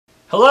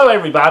Hello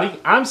everybody,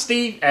 I'm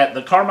Steve at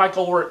the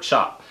Carmichael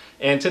Workshop,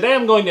 and today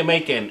I'm going to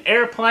make an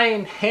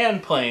airplane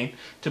hand plane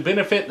to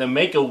benefit the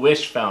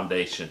Make-A-Wish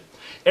Foundation.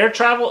 Air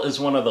travel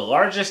is one of the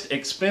largest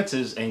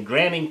expenses in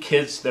granting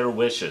kids their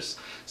wishes.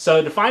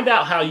 So to find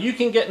out how you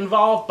can get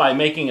involved by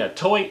making a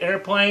toy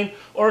airplane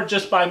or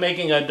just by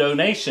making a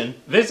donation,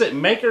 visit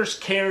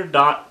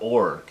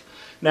makerscare.org.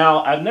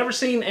 Now, I've never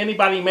seen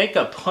anybody make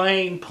a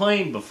plane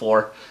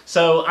before,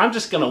 so I'm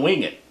just going to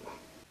wing it.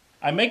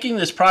 I'm making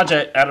this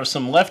project out of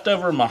some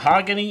leftover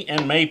mahogany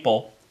and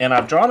maple, and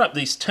I've drawn up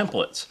these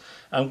templates.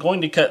 I'm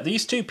going to cut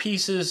these two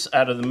pieces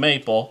out of the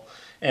maple,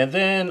 and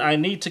then I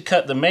need to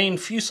cut the main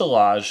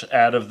fuselage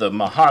out of the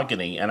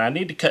mahogany, and I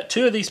need to cut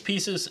two of these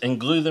pieces and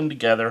glue them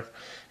together,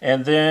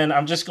 and then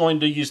I'm just going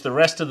to use the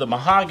rest of the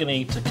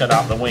mahogany to cut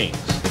out the wings.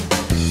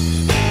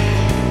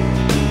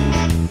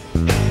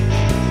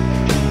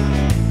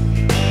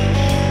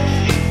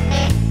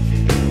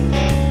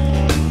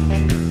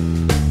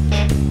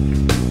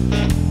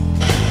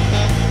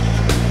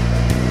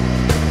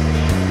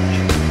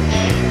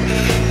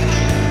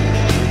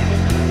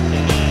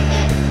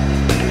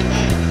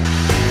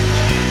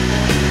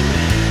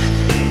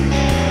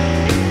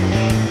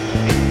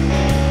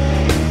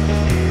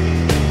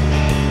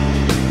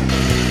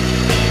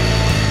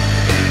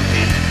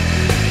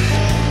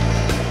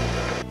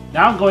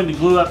 Now I'm going to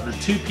glue up the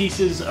two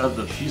pieces of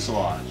the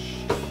fuselage.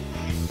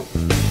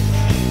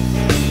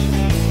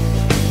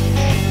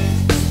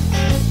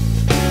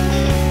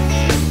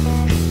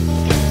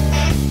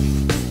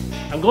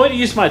 I'm going to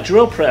use my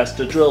drill press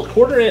to drill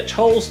 1/4-inch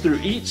holes through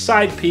each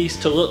side piece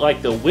to look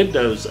like the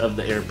windows of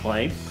the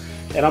airplane.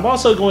 And I'm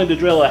also going to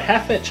drill a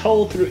 1/2-inch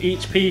hole through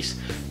each piece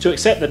to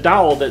accept the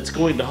dowel that's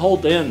going to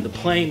hold in the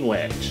plane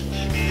wedge.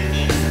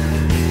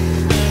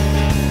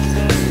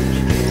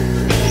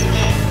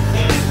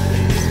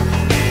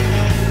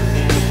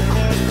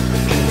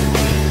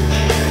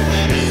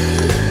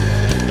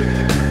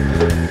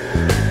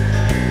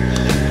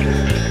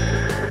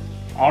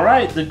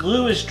 Alright, the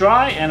glue is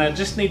dry and I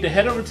just need to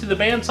head over to the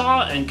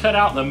bandsaw and cut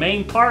out the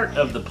main part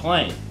of the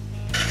plane.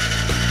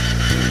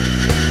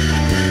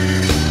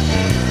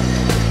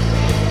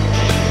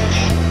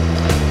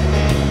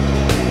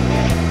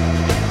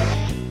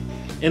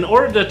 In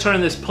order to turn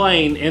this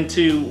plane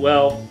into,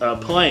 well, a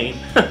plane,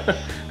 I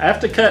have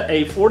to cut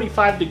a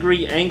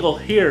 45-degree angle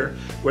here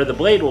where the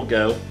blade will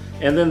go,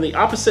 and then the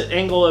opposite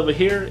angle over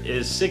here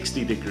is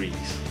 60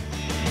 degrees.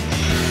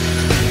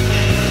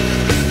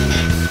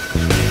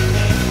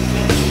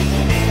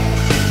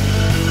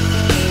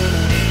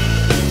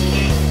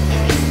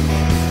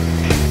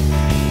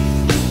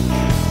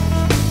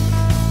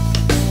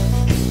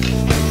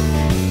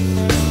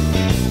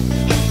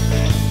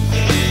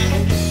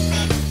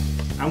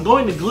 I'm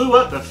going to glue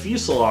up the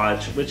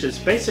fuselage, which is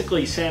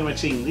basically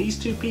sandwiching these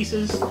two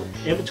pieces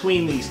in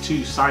between these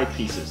two side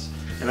pieces.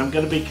 And I'm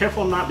going to be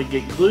careful not to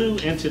get glue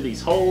into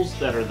these holes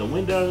that are the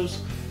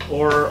windows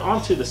or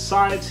onto the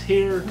sides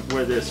here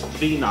where this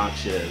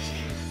V-notch is.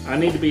 I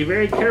need to be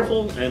very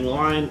careful and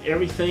line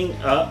everything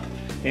up.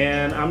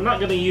 And I'm not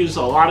going to use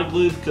a lot of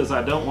glue because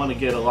I don't want to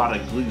get a lot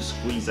of glue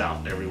squeeze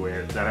out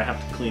everywhere that I have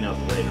to clean up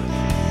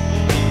later.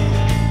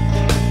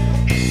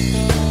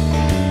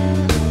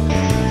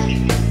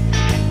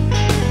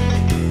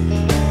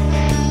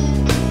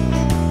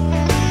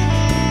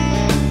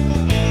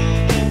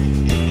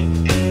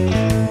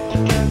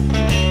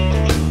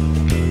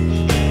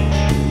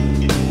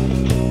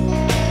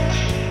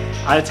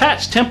 I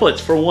attached templates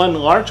for one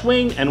large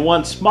wing and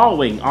one small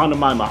wing onto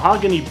my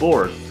mahogany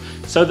board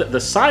so that the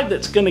side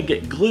that's going to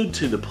get glued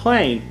to the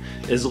plane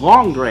is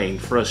long grain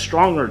for a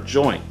stronger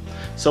joint.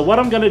 So what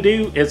I'm going to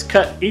do is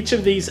cut each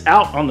of these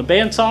out on the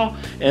bandsaw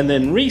and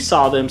then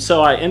resaw them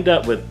so I end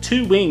up with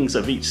two wings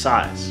of each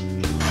size.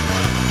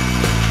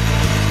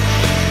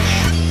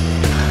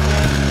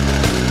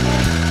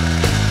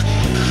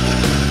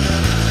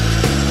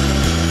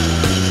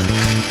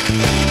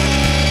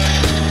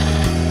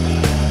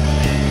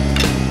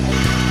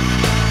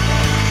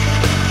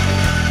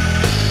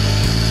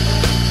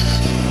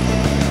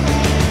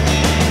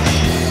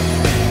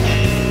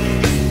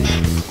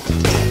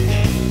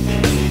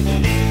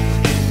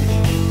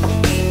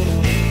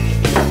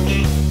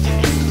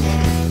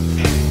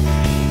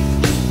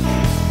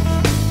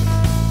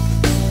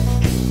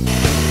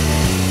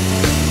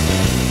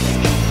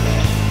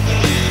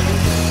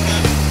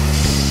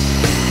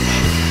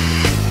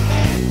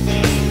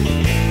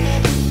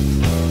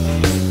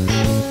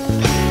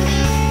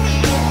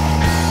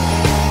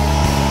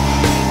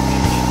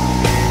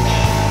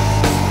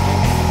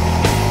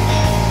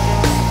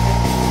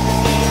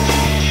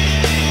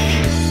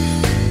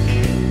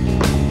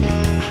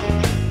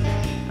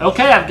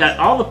 Okay, I've got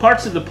all the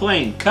parts of the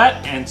plane cut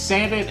and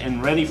sanded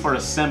and ready for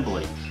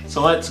assembly.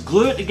 So let's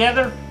glue it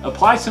together,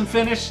 apply some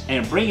finish,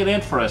 and bring it in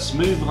for a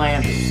smooth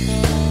landing.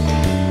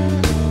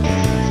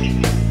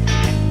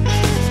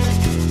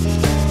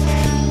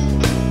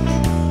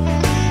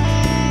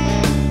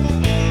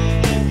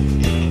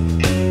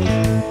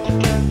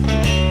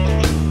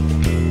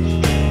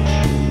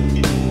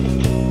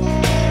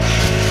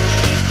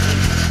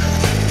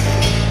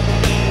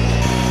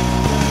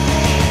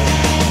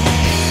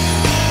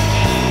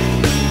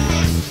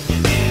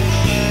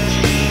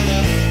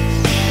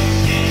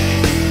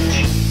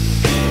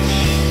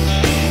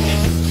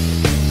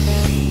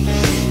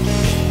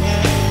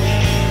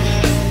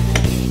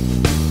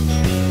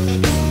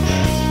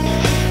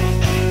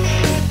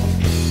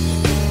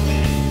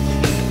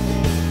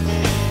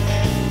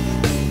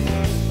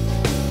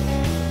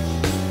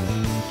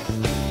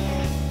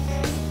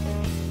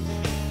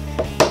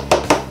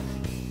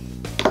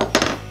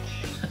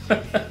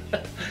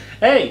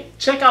 Hey,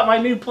 check out my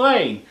new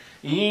plane.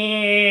 Yeah.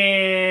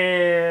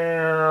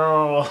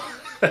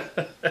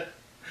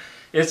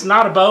 It's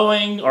not a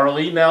Boeing or a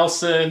Lee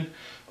Nelson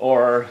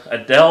or a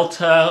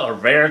Delta or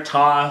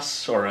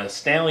Veritas or a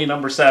Stanley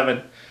No.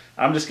 7.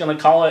 I'm just going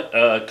to call it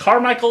a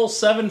Carmichael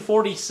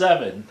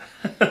 747.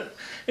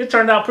 It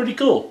turned out pretty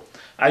cool.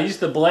 I used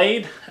the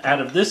blade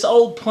out of this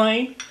old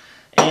plane,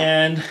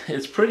 and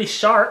it's pretty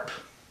sharp.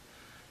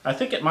 I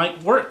think it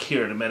might work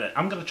here in a minute.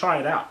 I'm going to try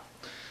it out.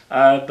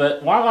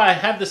 But while I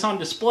have this on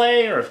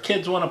display, or if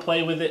kids want to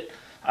play with it,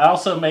 I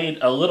also made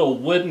a little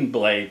wooden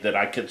blade that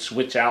I could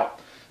switch out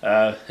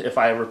if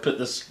I ever put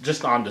this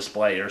just on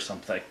display or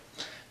something.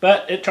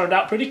 But it turned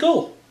out pretty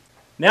cool.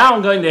 Now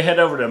I'm going to head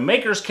over to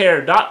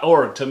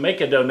makerscare.org to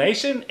make a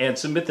donation and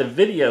submit the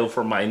video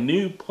for my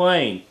new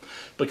plane,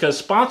 because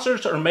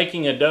sponsors are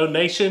making a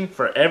donation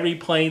for every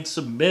plane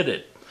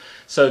submitted.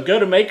 So go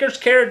to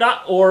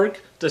makerscare.org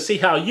to see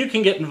how you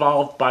can get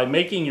involved by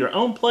making your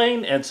own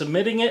plane and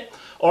submitting it,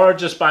 or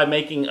just by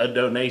making a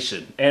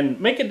donation and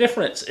make a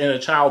difference in a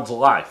child's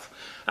life.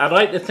 I'd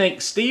like to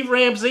thank Steve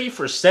Ramsey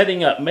for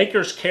setting up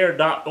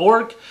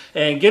makerscare.org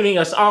and giving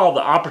us all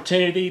the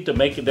opportunity to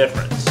make a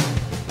difference.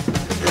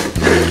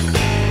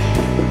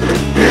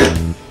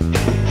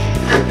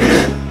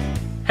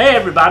 Hey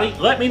everybody,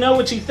 let me know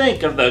what you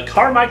think of the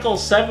Carmichael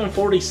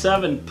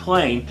 747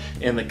 plane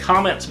in the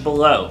comments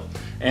below.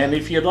 And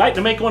if you'd like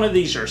to make one of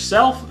these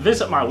yourself,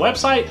 visit my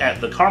website at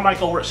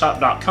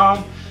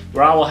thecarmichaelworkshop.com,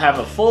 where I will have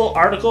a full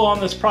article on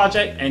this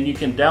project and you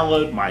can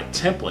download my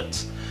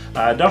templates.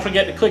 Don't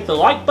forget to click the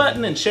like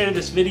button and share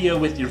this video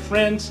with your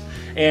friends.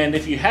 And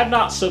if you have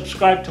not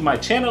subscribed to my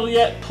channel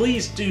yet,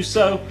 please do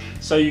so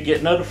you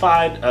get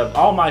notified of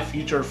all my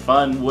future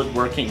fun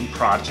woodworking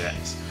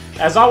projects.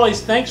 As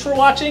always, thanks for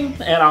watching,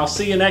 and I'll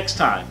see you next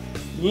time.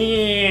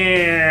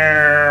 Yeah.